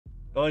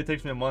only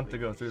takes me a month to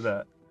go through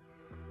that.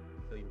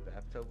 Fill your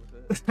bathtub with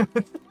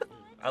it?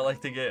 I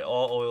like to get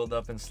all oiled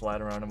up and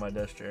slide around in my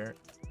desk chair.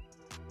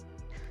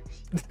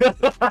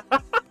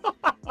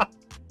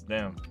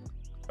 Damn.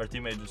 Our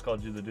teammate just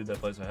called you the dude that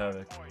plays with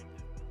Havoc.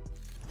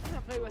 I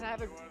played with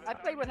Havoc. I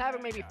played with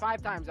Havoc maybe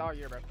 5 times all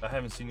year, bro. I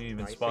haven't seen you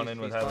even No, spawn in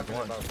with Havoc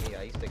once. About me.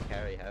 I used to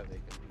carry Havoc in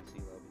PC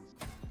lobbies.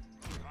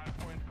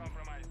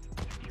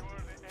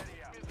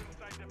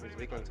 He's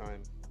weak on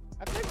time.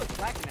 I played with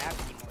Black and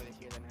Abby more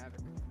this year than Havoc.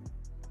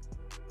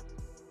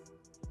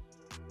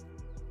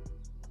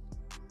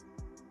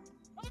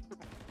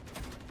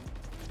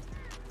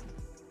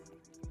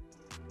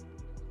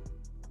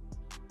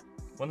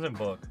 One's in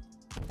book.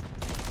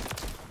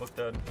 Book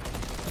dead.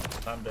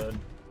 I'm dead.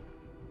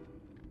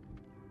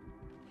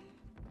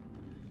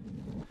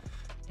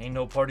 Ain't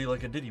no party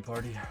like a Diddy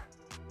party.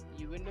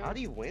 You would know. How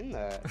do you win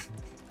that?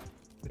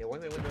 Yeah,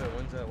 one's in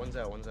window, one's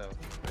out.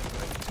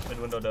 Mid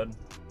window dead.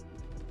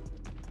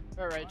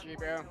 Alright, G,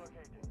 bro.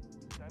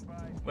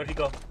 Where'd he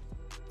go?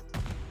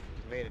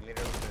 Made it.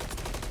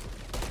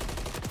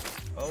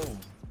 Oh,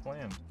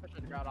 clam. I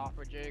should have got off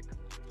with Jake.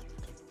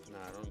 Nah,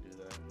 don't do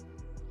that.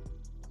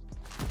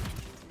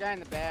 Guy in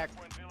the back.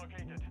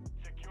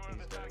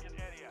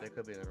 There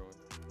could be another one.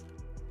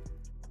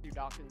 Two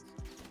Dawkins.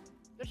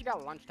 Just you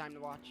got lunchtime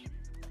to watch.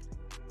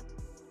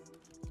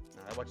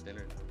 Nah, I watched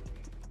dinner.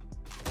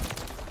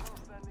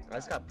 I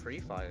just got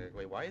pre-fire.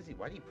 Wait, why did he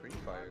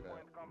pre-fire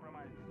that?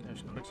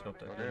 There's quick scope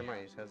there. Oh, never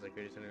mind, he just has the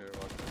greatest internet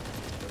watch.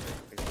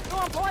 Go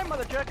on point,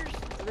 mother truckers!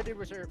 The dude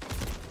was here.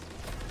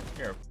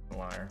 You're a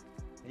liar.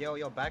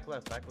 Yo, back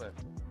left.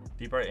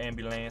 Deep right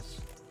ambulance.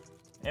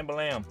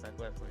 Ambulam. Back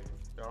left, wait.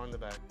 They're on the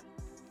back.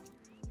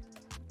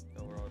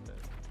 No, we're all dead.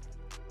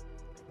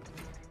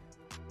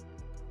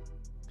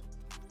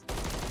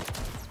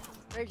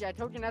 Ragey, I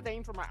told you not to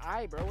aim for my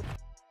eye, bro.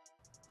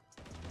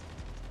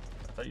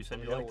 I thought you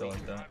said you liked it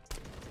like that.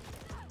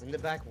 In the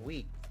back,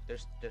 weak.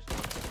 There's not.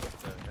 What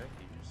the heck?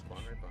 You just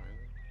spawn right behind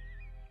me.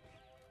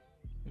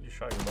 You just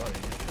shot your body.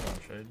 You shit on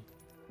Shade.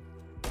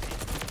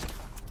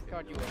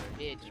 Called you a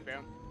bitch, bro.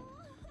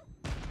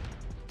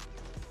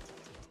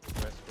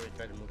 That's where he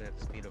tried to move at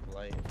the speed of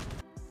light.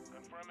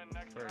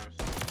 First.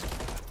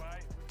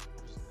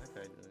 What's that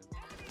guy doing?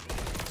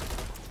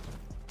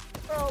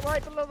 Oh,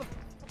 right below the.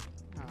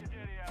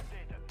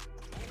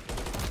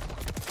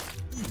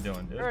 What are you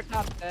doing, dude? You're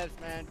top steps,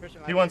 man.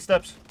 Pushing my P1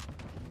 steps.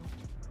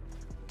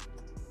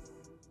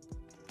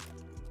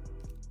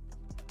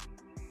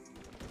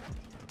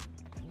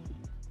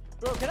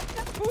 Bro, can I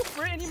not move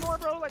for it anymore,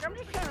 bro? Like, I'm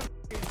just trying to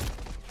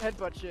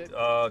headbutt shit.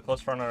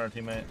 Close front on our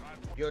teammate.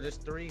 Yo, there's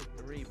three,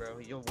 bro.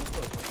 Yo, one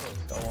close.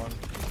 Got one.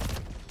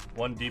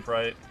 One deep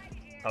right.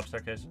 Top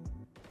staircase.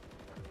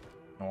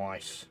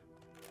 Nice.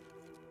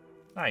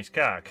 Nice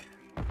cock.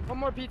 One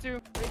more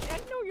P2. I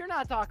know you're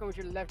not talking with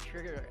your left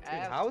trigger.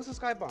 Dude, how is this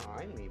guy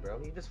behind me, bro?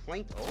 He just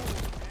flanked over.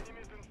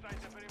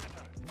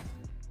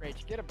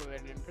 Rage, get a bullet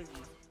in him, please.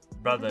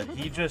 Brother,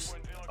 he just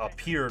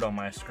appeared on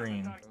my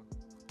screen.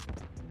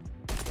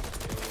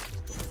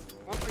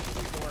 One for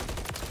P4.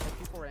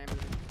 P4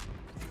 ambulance.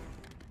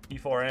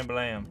 E4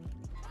 ambulam.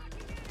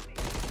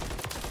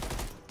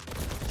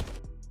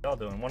 Y'all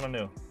doing? One on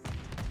new.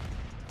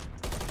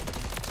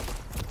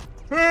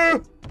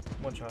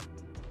 One shot.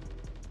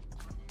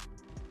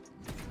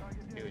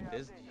 Dude,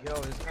 this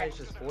guy's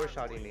just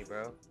four-shotting me,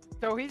 bro.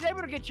 So he's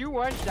able to get you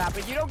one shot,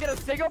 but you don't get a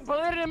single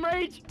bullet in him,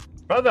 Rage?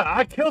 Brother,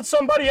 I killed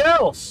somebody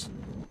else!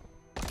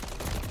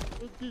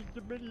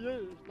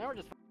 Now we're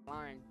just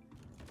lying.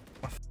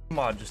 My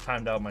mod just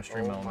timed out my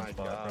stream Oh on my the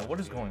spot, God, bro. What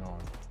is dude. going on?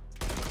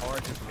 Car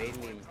just made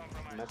me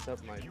mess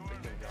up my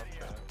freaking drop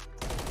shot.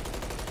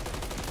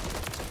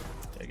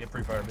 Yeah, get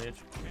pre-fire,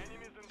 bitch.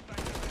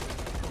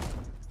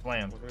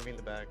 Slam. We're gonna be in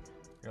the back.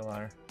 You're a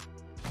liar.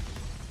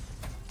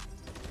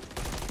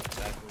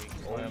 Back weak.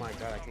 Oh my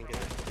God, I can't get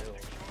that kill.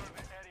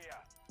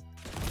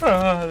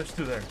 There's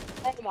two there.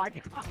 Oh my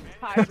God.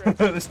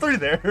 There's three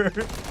there. Yo,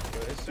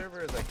 this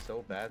server is like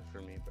so bad for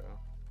me, bro.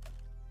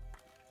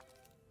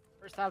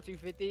 First top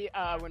 250,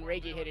 when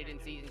Ragey hit it in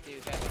season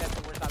 2. That's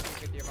the worst top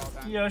 250 of all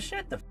time. Yo,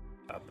 shut the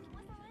up.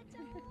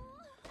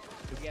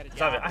 We got a Stop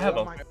job. it. I have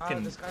Oh a my God,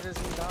 fucking, this guy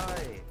doesn't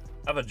die.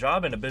 I have a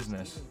job and a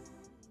business.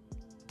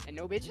 And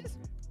no bitches?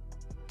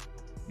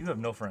 You have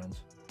no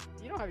friends.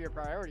 You don't have your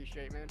priorities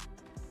straight, man.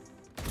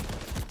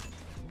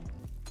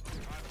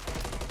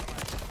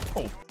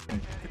 Oh.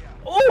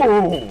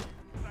 Oh!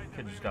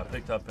 Kid just got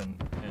picked up and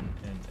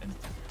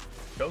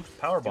choked.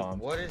 Powerbomb.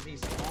 What is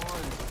these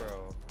spawns,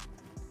 bro?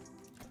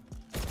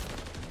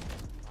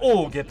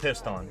 Oh, get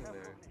pissed on.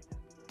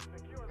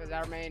 Because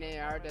our main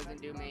AR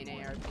doesn't do main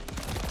AR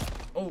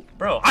things. Oh,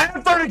 bro, I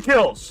have 30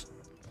 kills!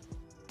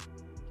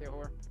 Okay,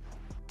 whore.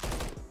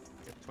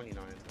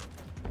 29.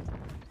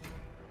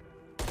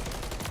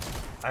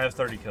 I have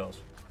 30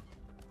 kills.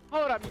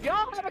 Hold up,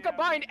 y'all have a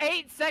combined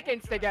 8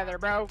 seconds together,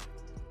 bro.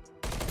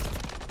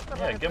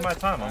 Yeah, get my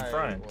time, I'm Alright,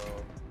 frying.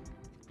 well,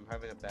 I'm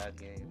having a bad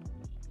game.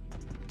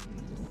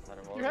 Out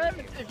of all You the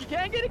if you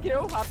can't get a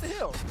kill, hop the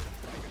hill.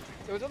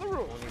 Those are the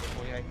rules.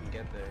 only I can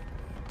get there.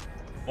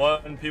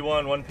 One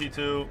P1, one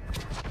P2.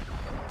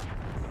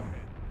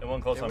 And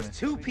one close There on was me.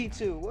 2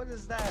 P2. What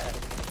is that?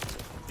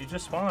 He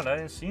just spawned. I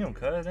didn't see him.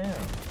 Cut. Damn.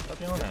 Stop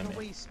yelling There's at no me.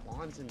 way he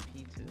spawns in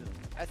P2.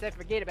 I said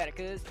forget about it,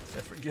 cuz.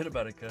 Yeah, forget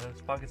about it, cuz.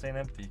 Pockets ain't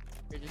empty.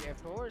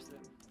 Of course.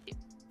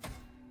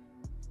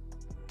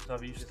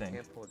 Stop, you Just stink.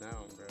 can't pull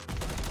down, bro.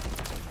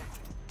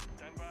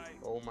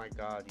 Oh my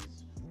god,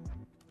 he's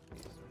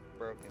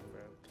broken,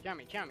 bro. Chow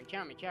me.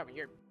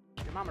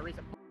 Your mama raised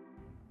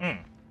a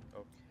Mm.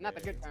 not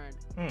the good kind.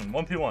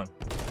 1P1.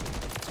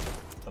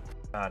 The f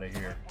out of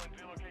here.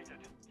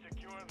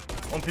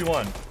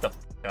 1P1. The f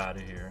out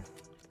of here.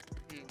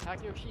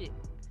 Talk your shit.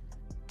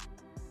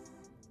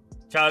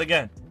 Try it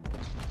again.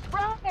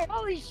 Bro,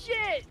 holy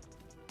shit!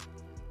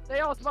 They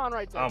all spawn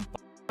right there. I'm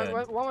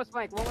dead. One was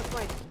flank.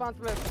 Spawn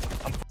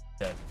Smith. I'm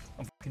dead.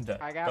 I'm fucking dead.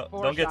 I got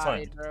Don't get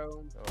shotted, slammed.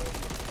 bro.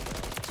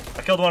 Oh,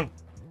 I killed one.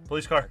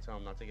 Police car. I tell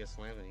him not to get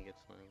slammed and he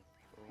gets slammed.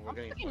 We're I'm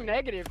gonna get fucking slammed.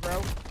 negative,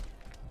 bro.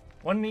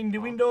 One in the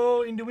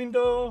window. In the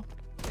window.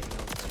 Taking no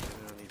time,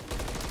 taking on these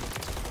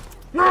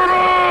moves.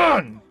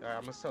 Run! Alright,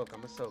 I'm a soak.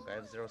 I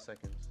have 0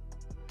 seconds.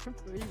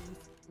 Please.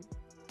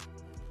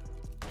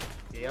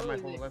 Yeah, you have my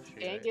whole left street.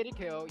 Can't Right? get a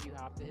kill, you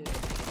have to hit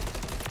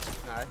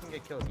it. Nah, I can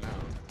get kills now.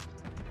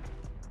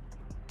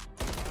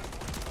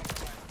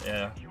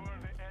 Yeah.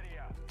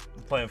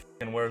 I'm playing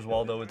fucking Where's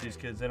Waldo with these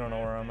kids. They don't know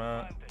where I'm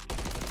at.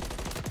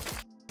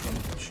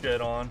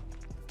 Shit on.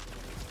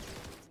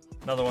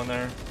 Another one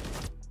there.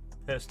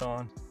 Pissed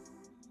on.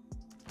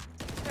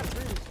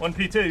 One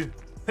P2.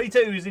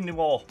 P2 is in the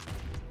wall.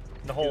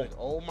 In the hole. Dude,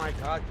 oh my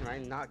god, can I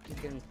not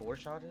keep getting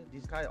 4-shotted?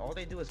 These guys, all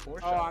they do is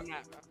 4-shot. Oh, I'm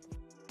not.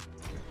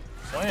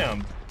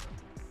 Slam.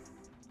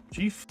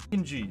 G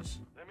fucking G's.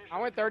 I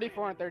went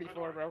 34 and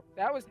 34, bro.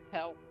 That was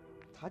hell.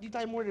 How'd you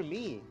die more than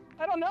me?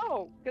 I don't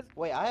know, cause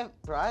Wait, I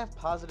have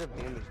positive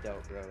damage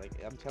dealt, bro. Like,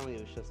 I'm telling you,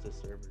 it's just the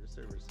server. The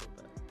server's so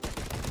bad.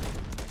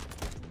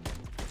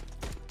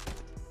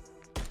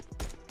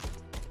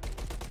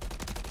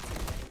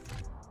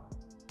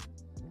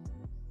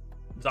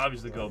 It's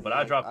obvious to go, but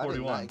I dropped I did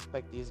 41. not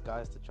expect these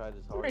guys to try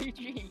this hard.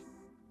 Ragey.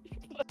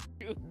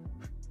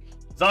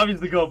 It's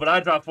obvious to go, but I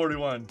dropped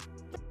 41.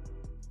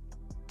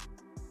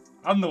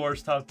 I'm the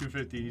worst top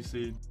 250 you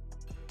seen.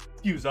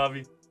 You,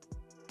 Zavi.